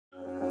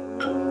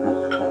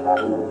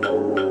Well,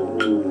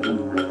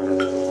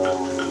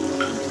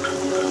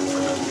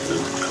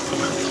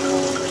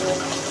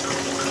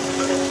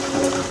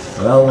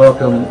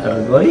 welcome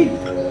everybody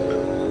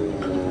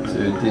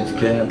to Didge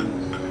Camp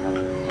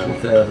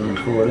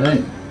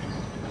 2014.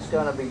 It's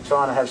going to be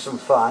trying to have some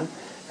fun,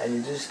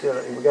 and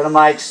we're going to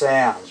make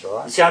sounds,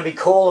 right? It's going to be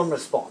call and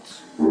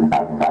response.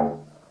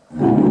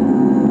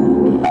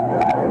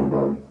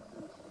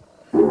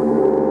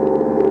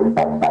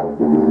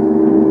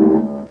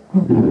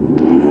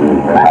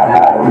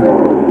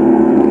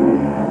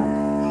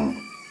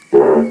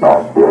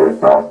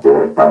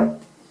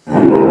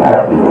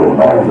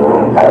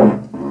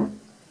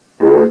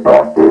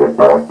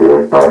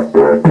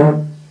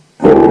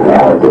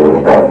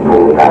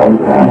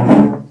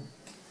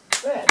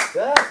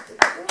 Fantastic.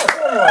 I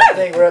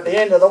think we're at the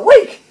end of the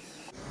week.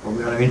 Well,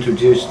 we're going to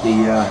introduce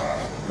the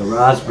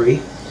raspberry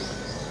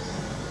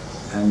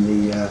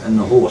and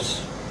the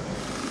horse.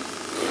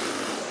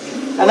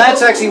 And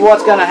that's actually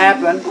what's going to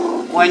happen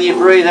when you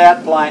breathe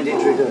out playing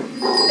Didgeridoo. We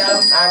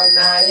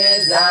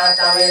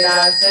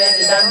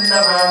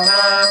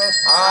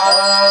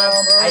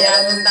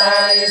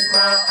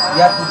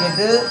are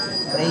together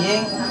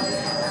praying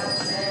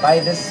by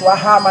the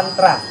Swaha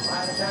mantra.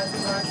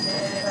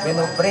 When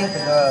we bring to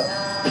the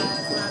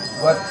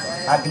God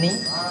Agni,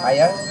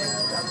 fire,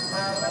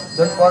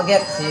 don't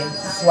forget say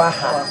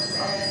Swaha.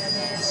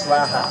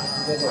 Swaha.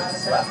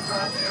 Swaha.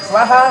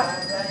 Swaha,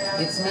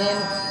 it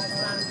means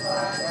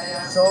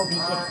so be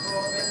it.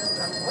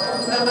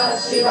 Om Nama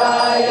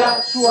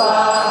Shivaya,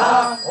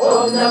 Swaha.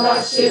 Om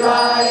Nama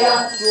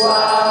Shivaya,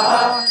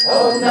 Swaha.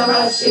 Om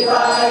Nama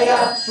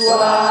Shivaya,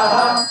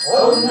 Swaha.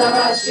 Om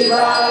Nama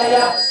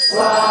Shivaya,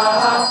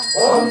 Swaha.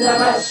 Om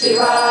Nama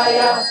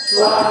Shivaya,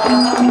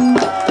 Swaha.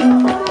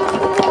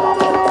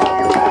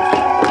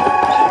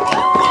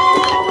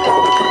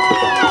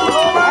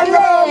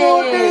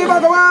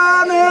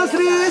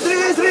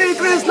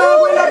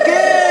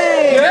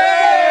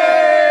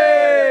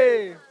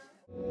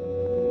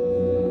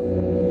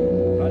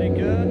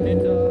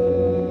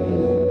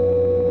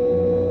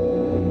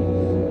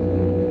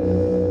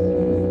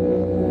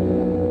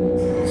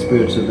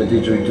 Spirits of the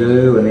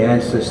Didgeridoo and the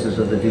ancestors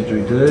of the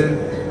Didgeridoo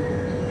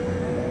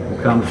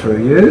will come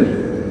through you,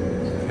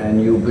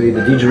 and you'll be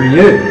the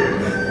Didgeridoo.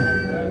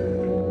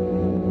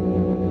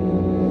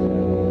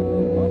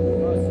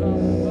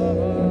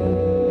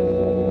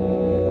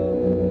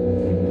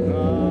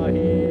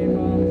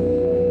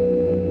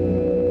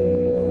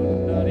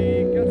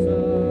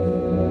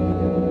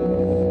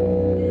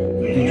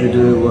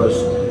 Didgeridoo was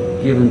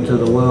given to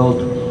the world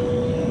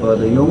by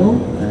the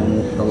Yolngu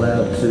and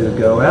allowed to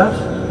go out.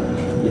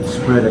 It's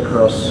spread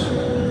across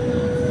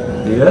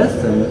the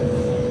earth, and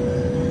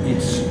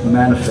it's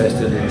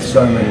manifested in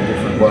so many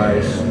different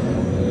ways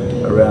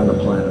around the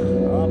planet.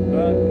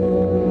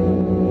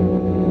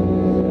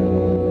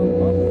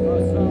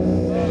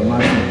 The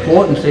most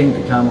important thing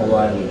to come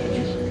away with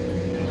is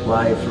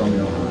play from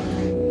your heart.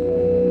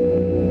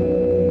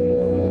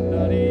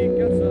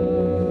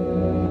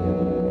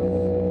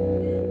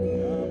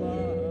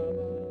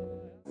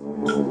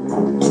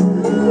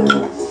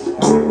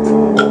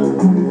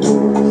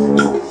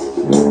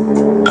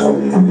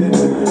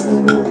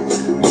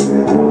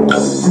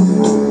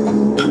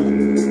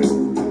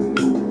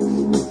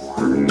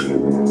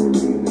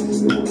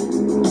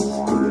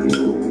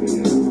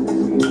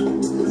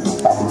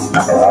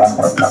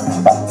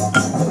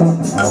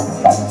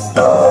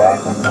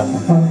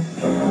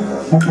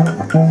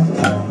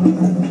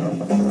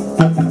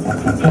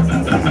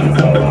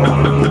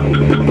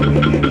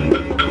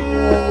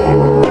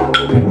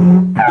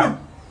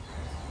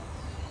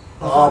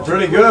 Oh,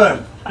 pretty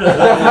good.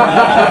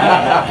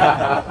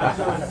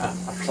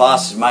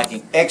 Class is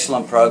making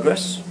excellent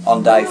progress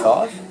on day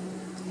 5.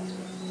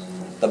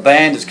 The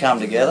band has come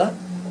together.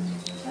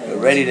 We're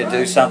ready to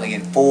do something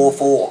in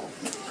 4/4.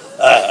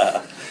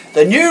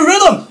 The new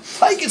rhythm.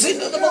 Take us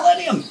into the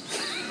millennium.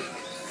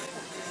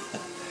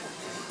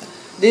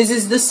 This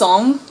is the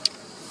song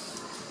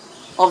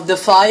of the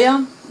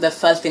fire that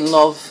fell in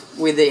love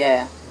with the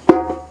air.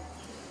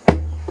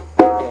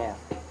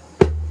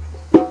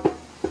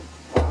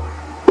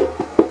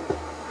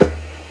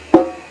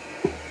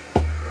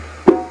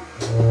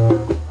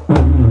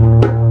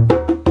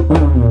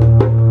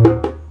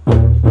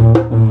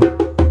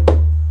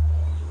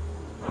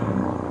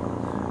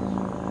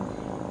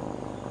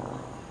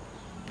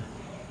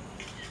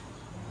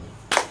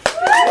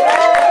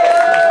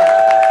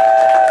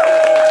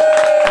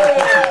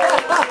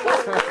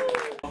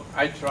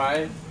 I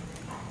try to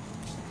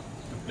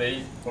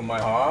play from my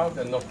heart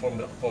and not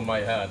from my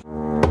head.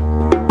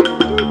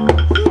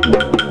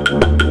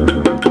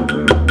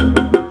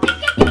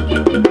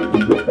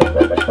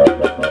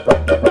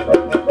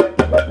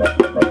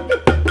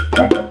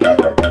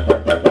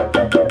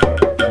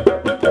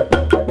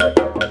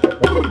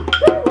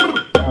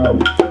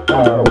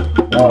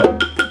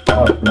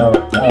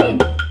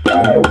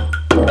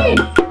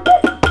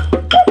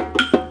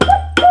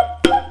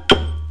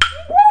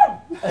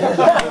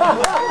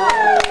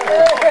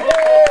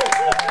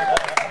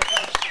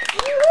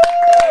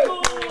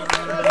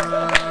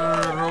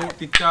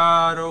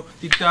 titaro,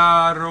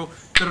 titaro,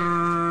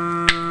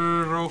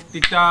 trrro,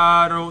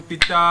 titaro,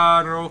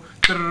 titaro,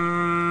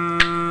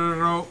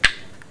 trrro.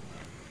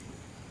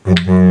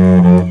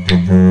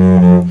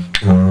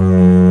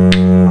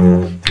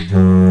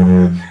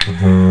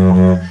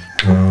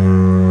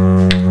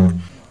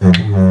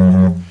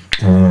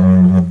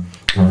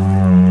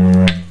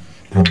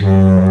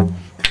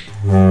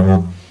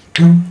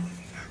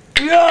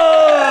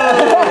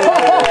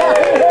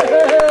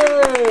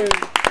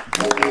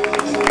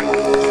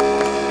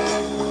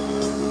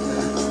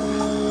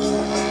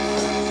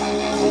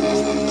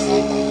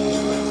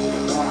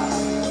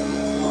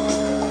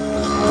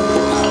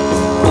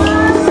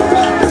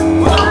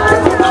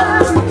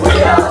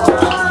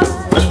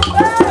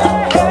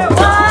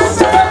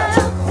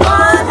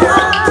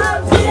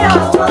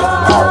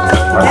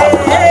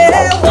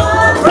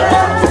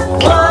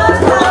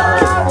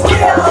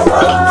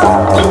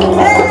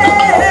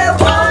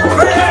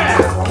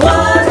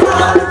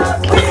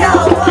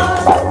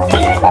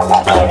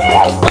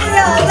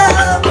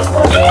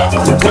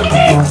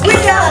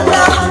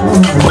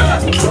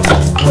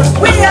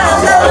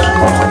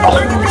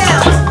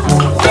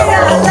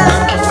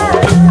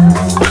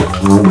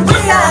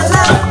 We are love.